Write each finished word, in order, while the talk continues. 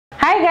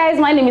Hi guys,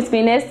 my name is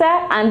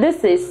Vanessa and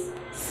this is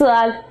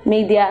Swag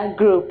Media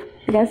Group.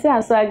 You can see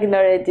I'm swagging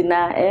already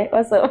now, eh?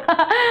 What's up?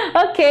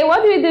 Okay,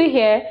 what do we do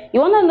here? You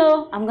want to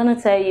know? I'm going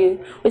to tell you.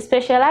 We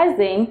specialize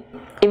in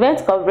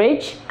event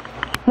coverage,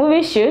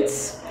 movie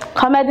shoots,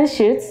 comedy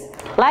shoots,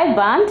 live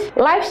band,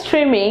 live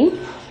streaming,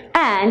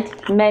 and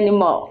many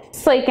more.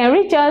 So you can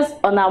reach us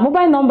on our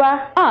mobile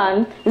number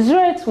on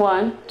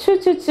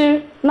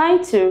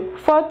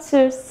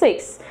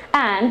 081-222-92426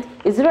 and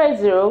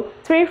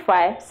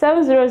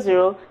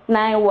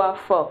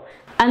 08035700914,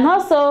 and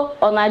also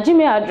on our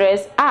Gmail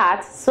address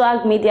at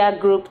Swag Media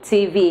Group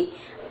TV.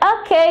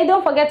 Okay,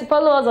 don't forget to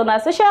follow us on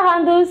our social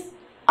handles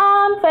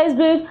on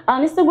Facebook,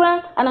 on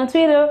Instagram, and on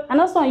Twitter,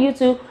 and also on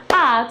YouTube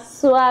at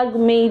Swag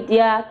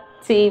Media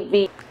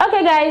TV.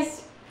 Okay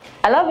guys,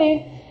 I love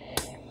you.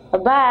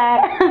 Bye.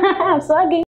 I'm swagging.